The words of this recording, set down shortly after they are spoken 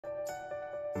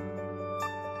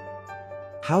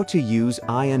How to use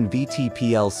INVT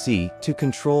PLC to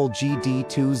control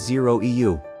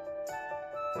GD20-EU.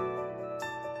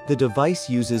 The device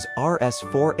uses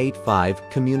RS485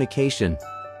 communication,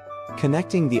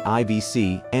 connecting the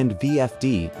IVC and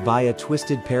VFD via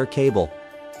twisted pair cable,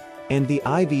 and the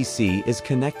IVC is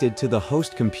connected to the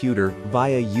host computer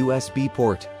via USB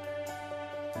port.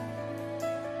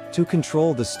 To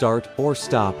control the start or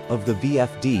stop of the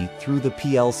VFD through the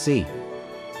PLC,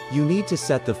 you need to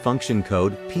set the function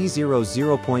code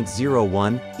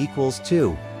P00.01 equals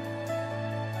 2.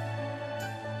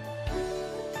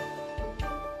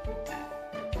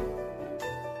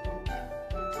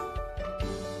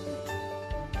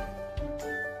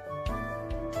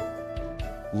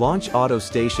 Launch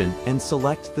AutoStation and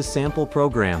select the sample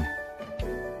program.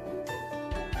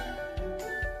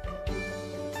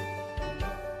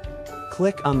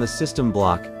 Click on the system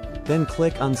block, then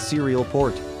click on Serial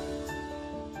Port.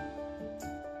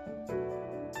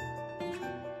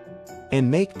 And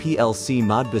make PLC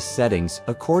Modbus settings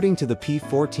according to the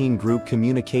P14 Group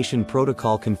Communication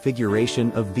Protocol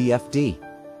configuration of VFD.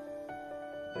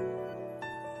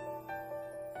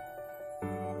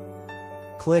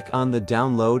 Click on the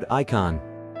download icon.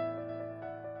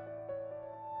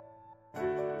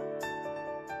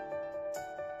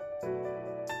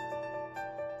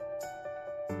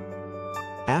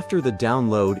 After the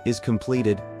download is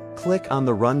completed, click on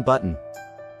the Run button.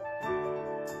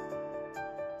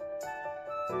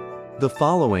 The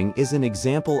following is an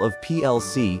example of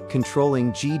PLC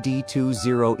controlling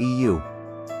GD20-EU.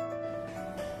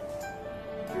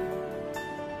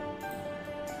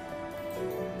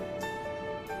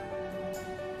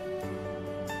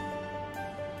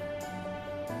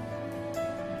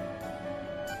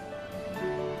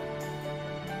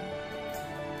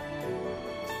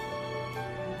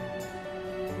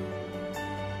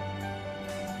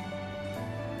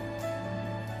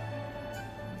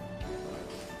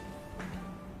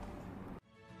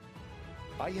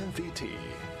 INVT.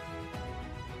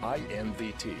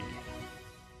 INVT.